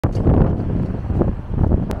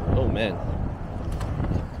man.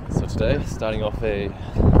 So today, starting off the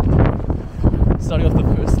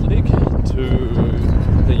first leg to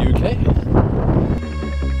the UK.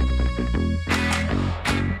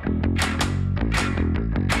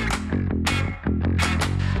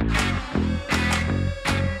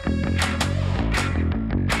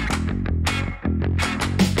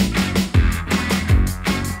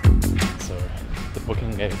 So the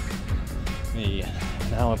booking gave me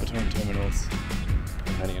an hour between terminals.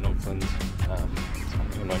 I'm heading in Auckland. So I'm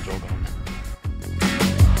getting my jog on.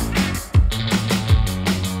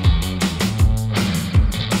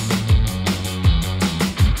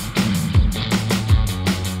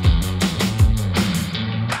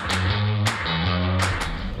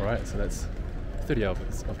 Alright, so that's 30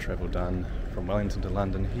 hours of travel done from Wellington to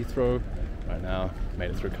London Heathrow. Right now,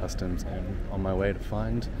 made it through customs and on my way to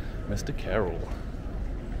find Mr. Carroll.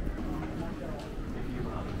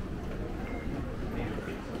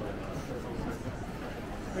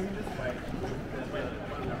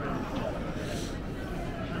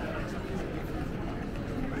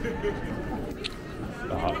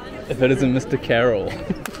 If it isn't Mr. Carroll.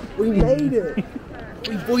 We made it!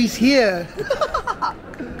 We boys here!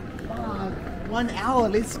 1 hour,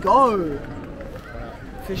 let's go!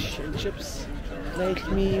 Fish and chips make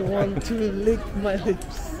me want to lick my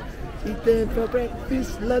lips. Eat them for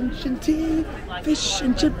breakfast, lunch and tea. Fish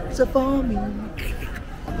and chips are for me.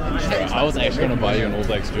 I was actually going to buy you an All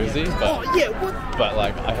Blacks jersey, but, oh, yeah, what? But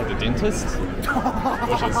like I had the dentist,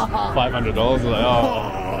 which is $500. Like,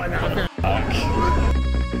 oh, no. Fuck.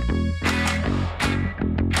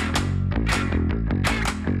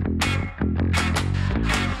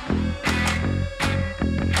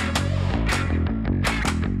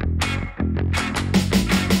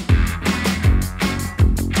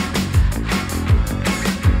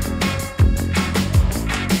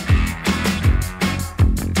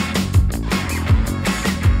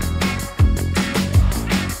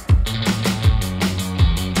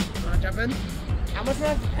 How much do I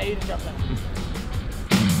have to pay you to jump in?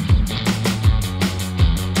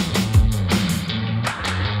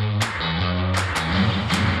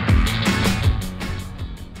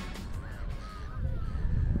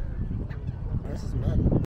 This is mad.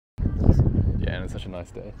 Yeah, and it's such a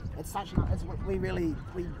nice day. It's such a nice.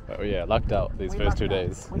 Oh yeah, lucked out these first 2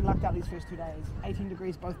 days. We lucked out these first 2 days. 18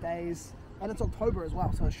 degrees both days, and it's October as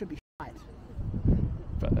well, so it should be shite.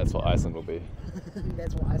 But that's what Iceland will be.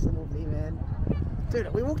 That's what Iceland will be, man.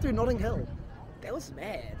 Dude, we walked through Notting Hill. That was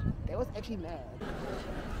mad. That was actually mad.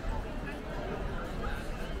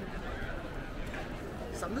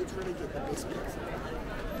 Some dudes really get the best pics.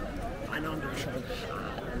 I know I'm doing show.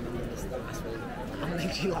 This is the last week. I'm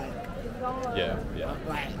actually like... Yeah.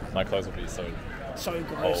 Like, my clothes will be so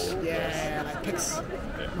gross. old, yeah, like pics.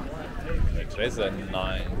 Yeah. Today's the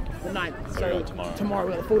 9th. The 9th. So we got tomorrow. Tomorrow,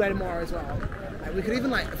 we got a full day tomorrow as well. Like, we could even,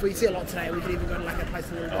 like, if we see a lot today, we could even go to like a place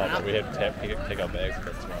a little bit but out. we have to pick our bags and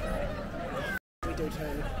that's tomorrow. We do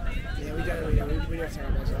too. Yeah, we do have to take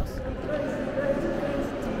our bags off.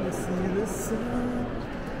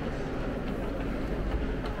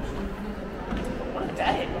 What a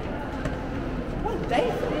day! What a day!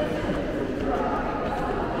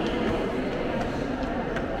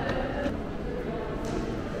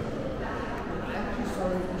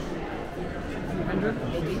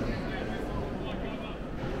 Maybe.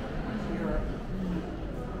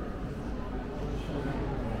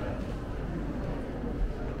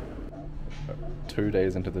 2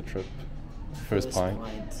 days into the trip, first pint.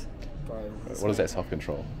 Bro. What is that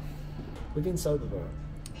self-control? We've been sober, bro.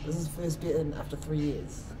 This is first bit in after 3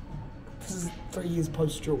 years. This is 3 years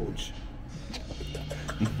post-George.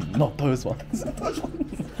 Not those ones.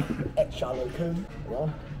 At Charlotte Coon.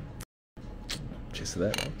 Well, cheers to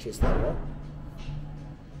that, man. cheers to that, bro.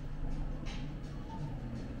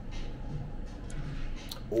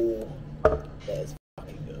 Oh, that is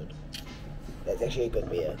fucking good. That's actually a good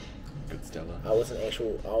beer. Good Stella. I was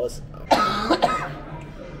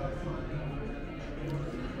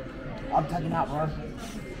I'm taking out, bro.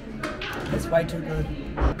 It's way too good.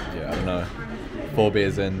 Yeah, I don't know. 4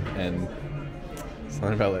 beers in and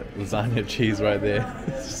something about that lasagna cheese right there.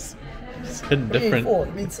 It's just hitting different. 4,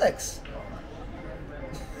 you mean 6?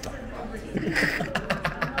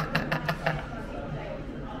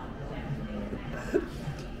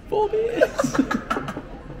 Four beers.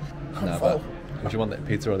 No, but would you want that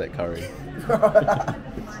pizza or that curry?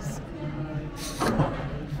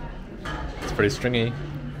 It's pretty stringy.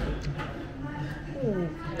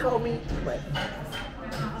 Call me. Wait.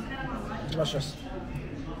 Delicious.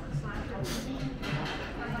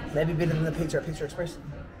 Maybe better than the pizza at Pizza Express.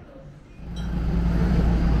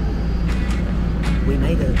 We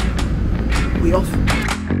made it. We off.